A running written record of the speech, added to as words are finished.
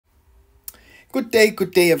Good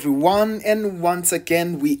day, everyone. And once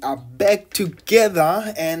again, we are back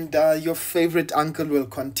together, and your favorite uncle will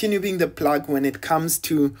continue being the plug when it comes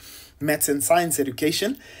to maths and science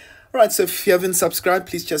education. All right, so if you haven't subscribed,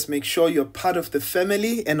 please just make sure you're part of the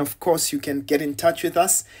family. And of course, you can get in touch with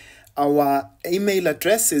us. Our email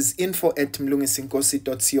address is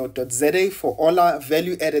info@mlungisi for all our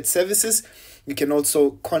value added services. You can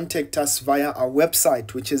also contact us via our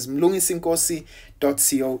website, which is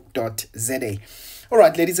mlungisinkosi.co.za. All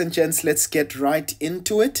right, ladies and gents, let's get right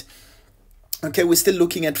into it. Okay, we're still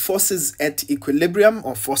looking at forces at equilibrium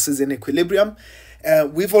or forces in equilibrium.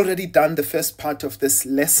 We've already done the first part of this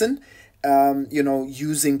lesson,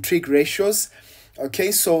 using trig ratios.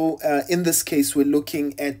 Okay, so in this case, we're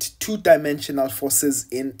looking at two-dimensional forces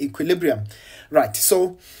in equilibrium. Right,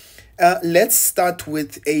 so let's start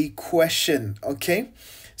with a question, okay?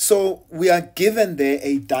 So we are given there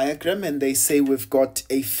a diagram, and they say we've got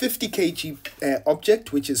a 50 kg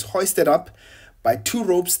object which is hoisted up by two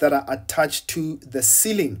ropes that are attached to the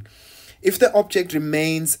ceiling. If the object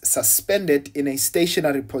remains suspended in a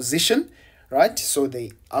stationary position, right? So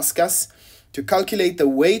they ask us to calculate the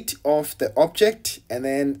weight of the object, and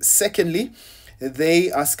then secondly,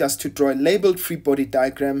 they ask us to draw a labeled free body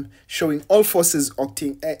diagram showing all forces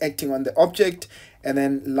acting on the object, and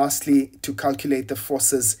then lastly to calculate the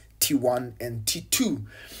forces T1 and T2.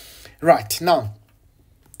 Right, now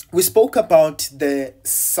we spoke about the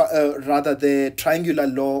triangular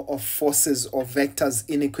law of forces or vectors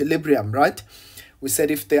in equilibrium, right? We said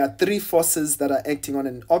if there are three forces that are acting on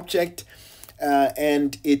an object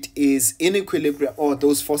and it is in equilibrium, or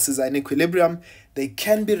those forces are in equilibrium, they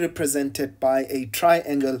can be represented by a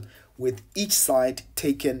triangle with each side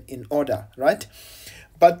taken in order, right?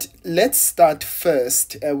 But let's start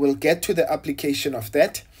first. We'll get to the application of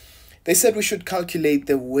that. They said we should calculate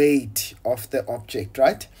the weight of the object,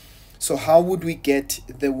 right? So how would we get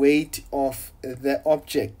the weight of the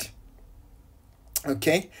object?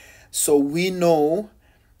 Okay, so we know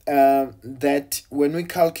that when we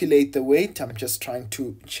calculate the weight, I'm just trying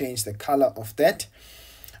to change the color of that.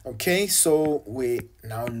 Okay, so we're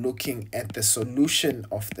now looking at the solution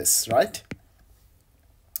of this, right?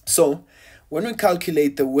 So when we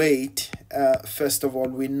calculate the weight, first of all,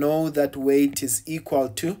 we know that weight is equal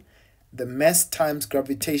to the mass times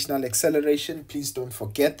gravitational acceleration. Please don't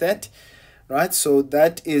forget that, right? So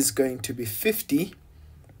that is going to be 50.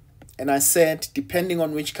 And I said, depending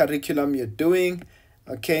on which curriculum you're doing,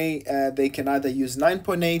 okay, they can either use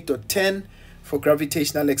 9.8 or 10 for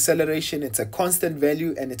gravitational acceleration. It's a constant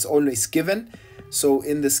value and it's always given. So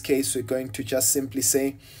in this case, we're going to just simply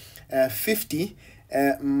say 50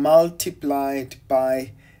 multiplied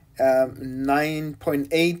by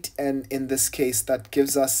 9.8, and in this case that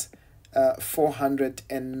gives us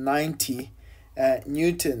 490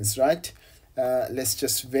 newtons, right? Let's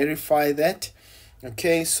just verify that.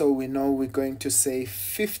 Okay, so we know we're going to say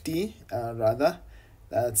 50,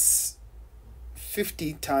 that's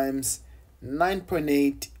 50 times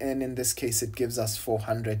 9.8, and in this case it gives us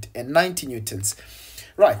 490 newtons.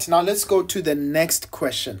 Right, now let's go to the next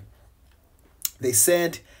question. They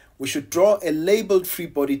said we should draw a labeled free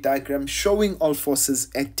body diagram showing all forces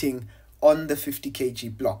acting on the 50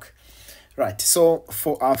 kg block. Right, so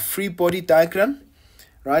for our free body diagram,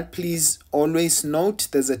 right, please always note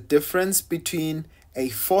there's a difference between a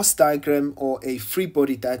force diagram or a free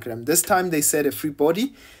body diagram. This time they said a free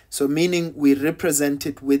body, so meaning we represent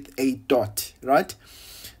it with a dot, right?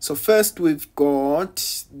 So first we've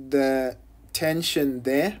got the tension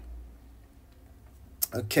there.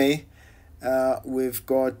 Okay, we've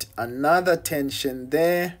got another tension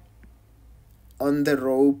there on the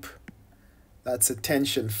rope. That's a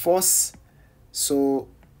tension force. So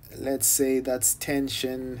let's say that's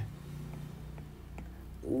tension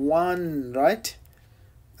 1, right?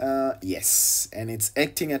 Yes, and it's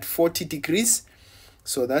acting at 40 degrees.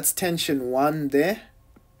 So that's tension 1 there.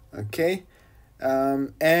 Okay.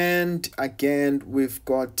 And again, we've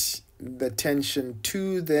got the tension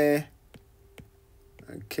 2 there.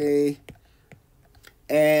 Okay.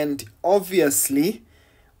 And obviously,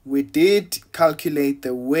 we did calculate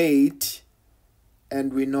the weight,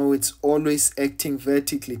 and we know it's always acting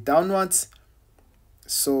vertically downwards.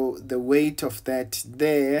 So the weight of that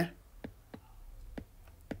there,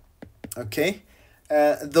 okay,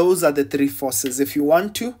 those are the three forces. If you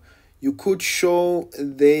want to, you could show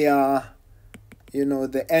their,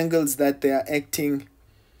 the angles that they are acting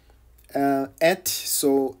at.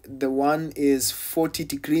 So the one is 40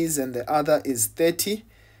 degrees and the other is 30.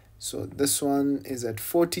 So this one is at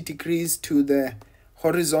 40 degrees to the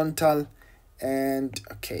horizontal, and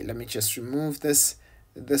okay, let me just remove this.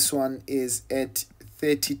 This one is at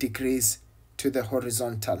 30 degrees to the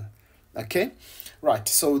horizontal. Okay, right,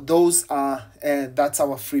 so those are that's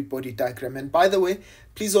our free body diagram. And by the way,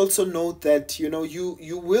 please also note that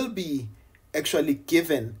you will be actually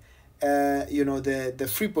given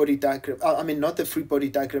the free body diagram. I mean, not the free body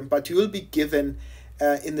diagram, but you will be given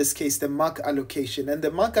in this case the mark allocation, and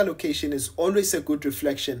the mark allocation is always a good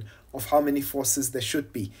reflection of how many forces there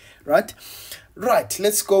should be. Right,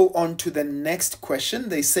 let's go on to the next question.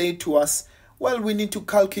 They say to us, well, we need to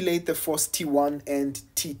calculate the force T1 and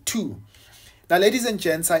T2. Now, ladies and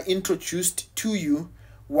gents, I introduced to you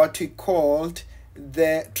what we called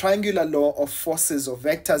the triangular law of forces or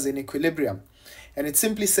vectors in equilibrium. And it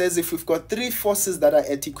simply says if we've got three forces that are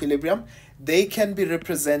at equilibrium, they can be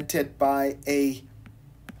represented by a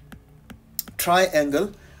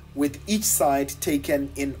triangle with each side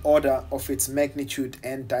taken in order of its magnitude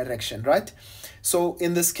and direction, right? So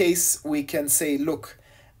in this case, we can say, look,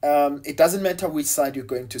 it doesn't matter which side you're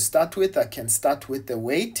going to start with. I can start with the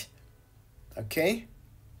weight. Okay,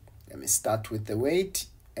 let me start with the weight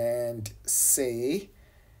and say,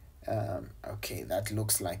 okay, that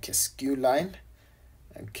looks like a skew line.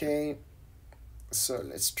 Okay, so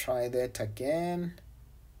let's try that again.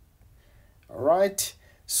 All right,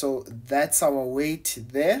 so that's our weight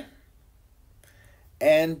there.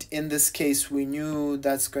 And in this case, we knew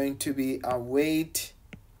that's going to be our weight.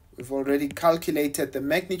 We've already calculated the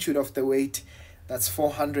magnitude of the weight. That's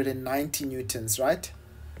 490 newtons, right?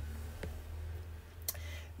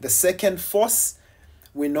 The second force,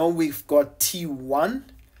 we know we've got T1.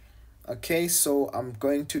 Okay, so I'm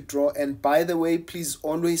going to draw. And by the way, please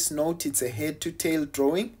always note it's a head to tail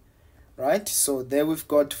drawing, right? So there we've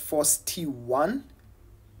got force T1.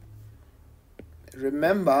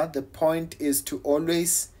 Remember, the point is to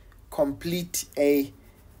always complete a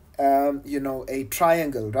a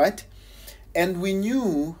triangle, right? And we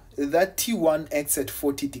knew that T1 acts at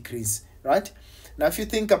 40 degrees, right? Now, if you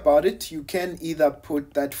think about it, you can either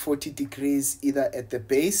put that 40 degrees either at the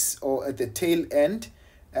base or at the tail end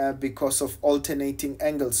because of alternating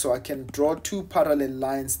angles. So I can draw two parallel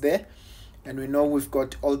lines there, and we know we've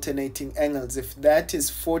got alternating angles. If that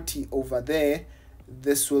is 40 over there,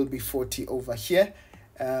 this will be 40 over here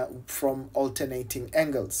from alternating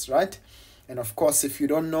angles, right? And of course, if you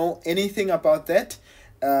don't know anything about that,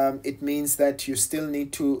 it means that you still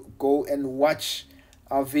need to go and watch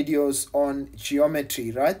our videos on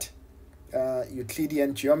geometry, right?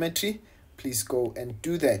 Euclidean geometry. Please go and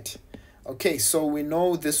do that. Okay, so we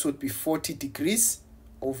know this would be 40 degrees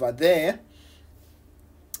over there,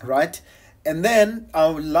 right? And then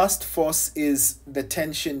our last force is the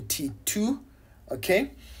tension T2,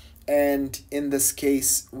 okay? And in this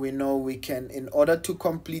case, we know we can, in order to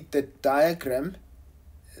complete the diagram,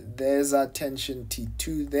 there's our tension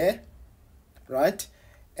T2 there, right?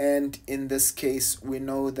 And in this case, we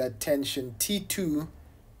know that tension T2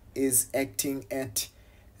 is acting at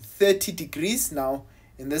 30 degrees. Now,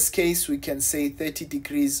 in this case, we can say 30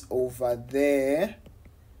 degrees over there.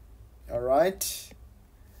 All right.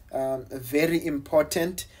 Very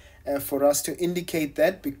important for us to indicate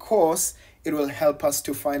that, because it will help us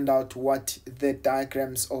to find out what the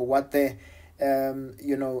diagrams or what the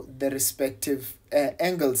the respective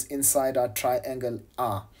angles inside our triangle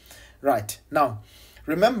are. Right. Now,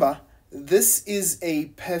 remember, this is a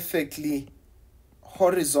perfectly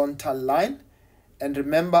horizontal line, and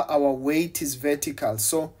remember our weight is vertical.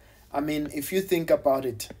 So, I mean, if you think about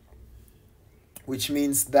it, which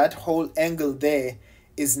means that whole angle there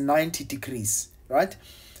is 90 degrees, right?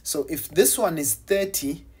 So if this one is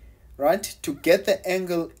 30, right, to get the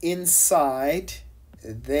angle inside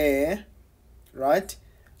there, right,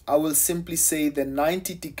 I will simply say the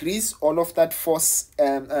 90 degrees, all of that force,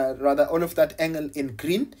 all of that angle in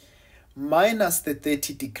green, minus the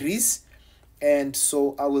 30 degrees. And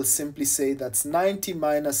so I will simply say that's 90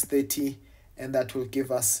 minus 30, and that will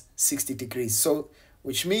give us 60 degrees. So,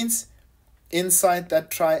 which means inside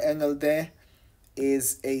that triangle there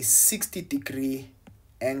is a 60-degree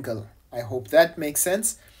angle. I hope that makes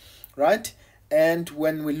sense, right? And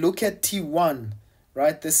when we look at T1,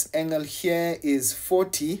 right, this angle here is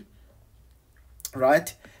 40,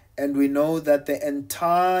 right? And we know that the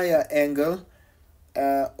entire angle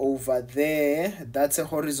over there, that's a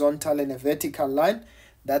horizontal and a vertical line,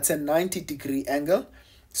 that's a 90-degree angle.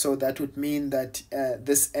 So that would mean that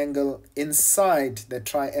this angle inside the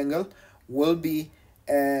triangle will be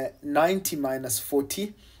 90 minus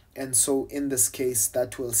 40, and so in this case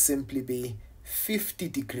that will simply be 50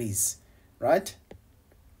 degrees, right?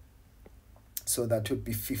 So that would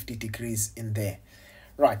be 50 degrees in there.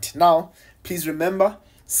 Right, now please remember,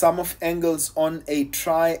 sum of angles on a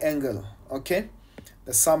triangle, okay?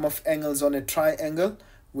 The sum of angles on a triangle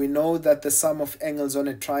we know that the sum of angles on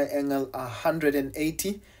a triangle are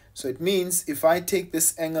 180. So it means if I take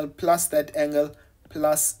this angle plus that angle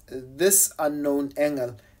plus this unknown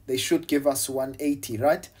angle, they should give us 180,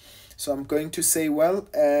 right? So I'm going to say, well,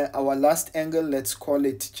 our last angle, let's call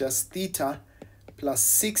it just theta, plus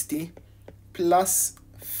 60 plus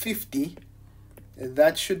 50,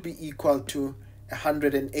 that should be equal to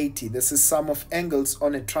 180. This is sum of angles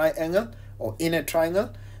on a triangle or in a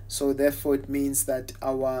triangle. So therefore it means that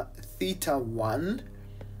our theta 1,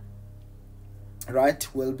 right,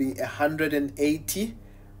 will be 180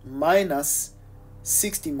 minus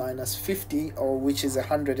 60 minus 50, or which is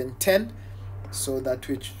 110. So that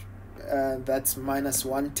which that's minus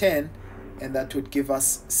 110, and that would give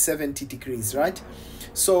us 70 degrees, right?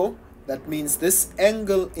 So that means this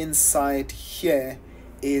angle inside here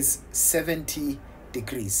is 70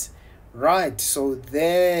 degrees. Right, so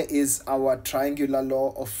there is our triangular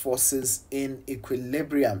law of forces in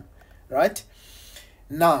equilibrium, right?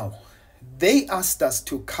 Now, they asked us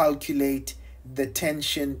to calculate the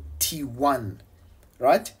tension T1,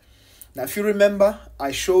 right? Now, if you remember,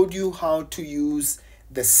 I showed you how to use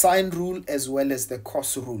the sine rule as well as the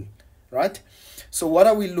cos rule, right? So what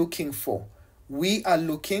are we looking for? We are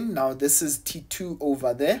looking, now this is T2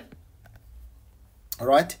 over there, all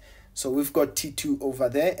right? So we've got T2 over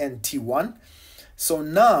there and T1. So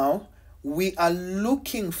now we are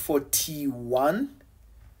looking for T1,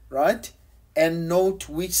 right? And note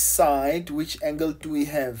which side, which angle do we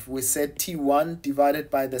have? We said T1 divided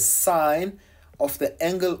by the sine of the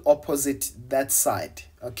angle opposite that side,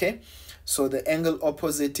 okay? So the angle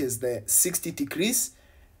opposite is the 60 degrees.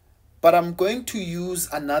 But I'm going to use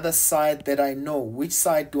another side that I know. Which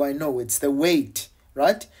side do I know? It's the weight,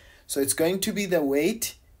 right? So it's going to be the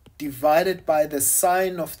weight divided by the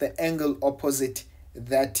sine of the angle opposite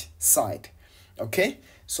that side. Okay,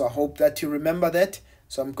 so I hope that you remember that.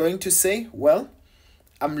 So I'm going to say, well,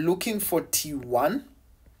 I'm looking for T1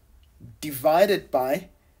 divided by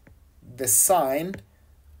the sine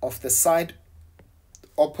of the side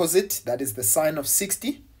opposite, that is the sine of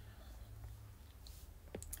 60,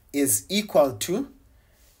 is equal to,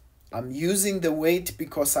 I'm using the weight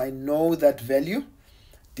because I know that value,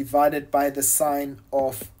 divided by the sine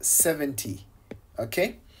of 70.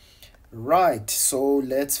 Okay, right, so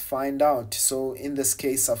let's find out. So in this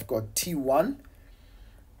case I've got T1,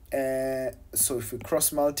 so if we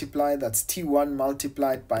cross multiply, that's T1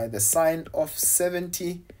 multiplied by the sine of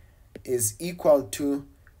 70 is equal to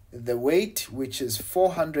the weight, which is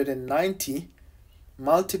 490,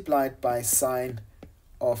 multiplied by sine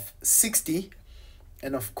of 60.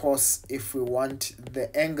 And of course, if we want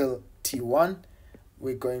the angle T1,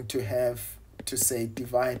 we're going to have to say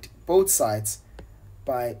divide both sides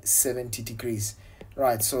by 70 degrees.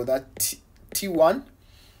 Right, so that T1,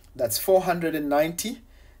 that's 490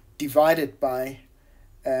 divided by,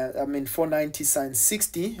 490 sine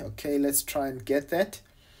 60. Okay, let's try and get that.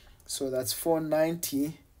 So that's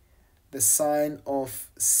 490, the sine of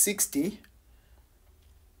 60.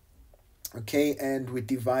 Okay, and we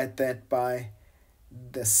divide that by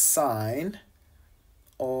the sine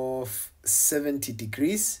of 70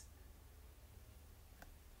 degrees.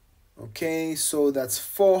 Okay, so that's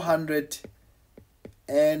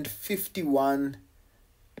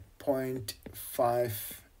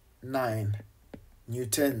 451.59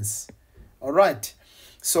 newtons. All right,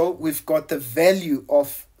 so we've got the value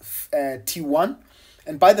of T1.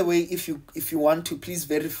 And by the way, if you want to, please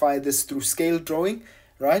verify this through scale drawing,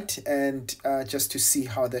 right? And just to see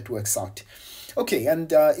how that works out. Okay,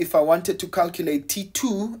 and if I wanted to calculate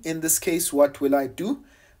T2, in this case, what will I do?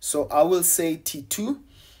 So I will say T2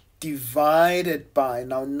 divided by,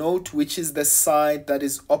 now note which is the side that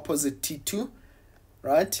is opposite T2,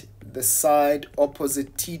 right? The side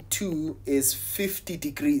opposite T2 is 50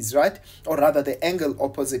 degrees, right? Or rather, the angle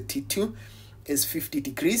opposite T2 is 50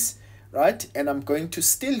 degrees, right? And I'm going to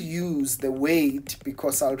still use the weight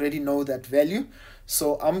because I already know that value.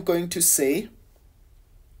 So I'm going to say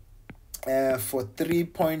for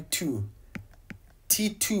 3.2,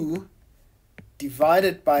 T2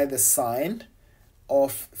 divided by the sine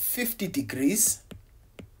of 50 degrees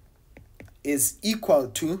is equal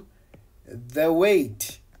to the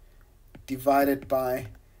weight divided by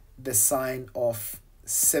the sine of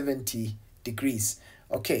 70 degrees.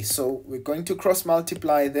 Okay, so we're going to cross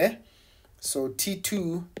multiply there. So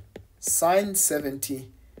T2 sine 70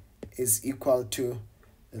 is equal to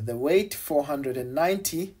the weight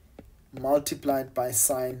 490 multiplied by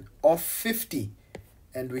sine of 50,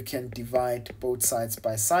 and we can divide both sides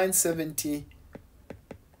by sine 70.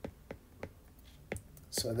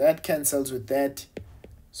 So that cancels with that.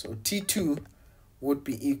 So T2 would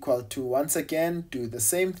be equal to, once again, do the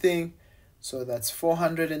same thing. So that's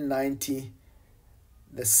 490,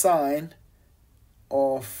 the sine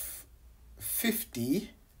of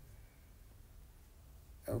 50,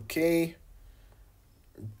 okay,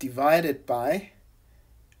 divided by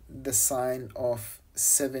the sine of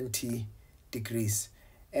 70 degrees.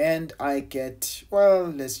 And I get, well,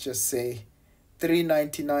 let's just say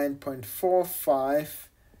 399.45.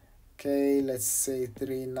 Okay, let's say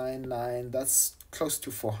 399. That's close to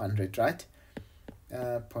 400, right?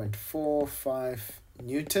 0.45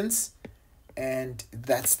 newtons. And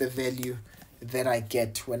that's the value that I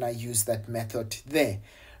get when I use that method there.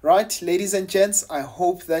 Right, ladies and gents, I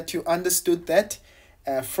hope that you understood that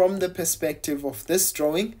from the perspective of this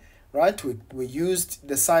drawing. Right, we used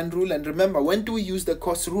the sine rule, and remember, when do we use the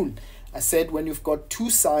cos rule? I said when you've got two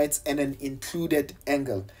sides and an included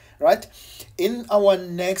angle. Right, in our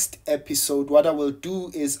next episode, what I will do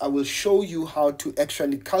is I will show you how to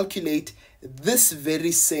actually calculate this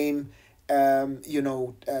very same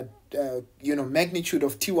magnitude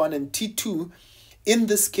of T1 and T2, in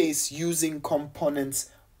this case using components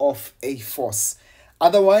of a force.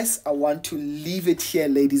 Otherwise, I want to leave it here,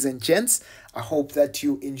 ladies and gents. I hope that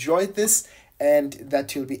you enjoyed this and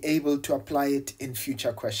that you'll be able to apply it in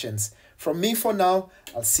future questions. From me for now,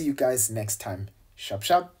 I'll see you guys next time. Sharp,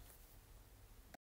 sharp.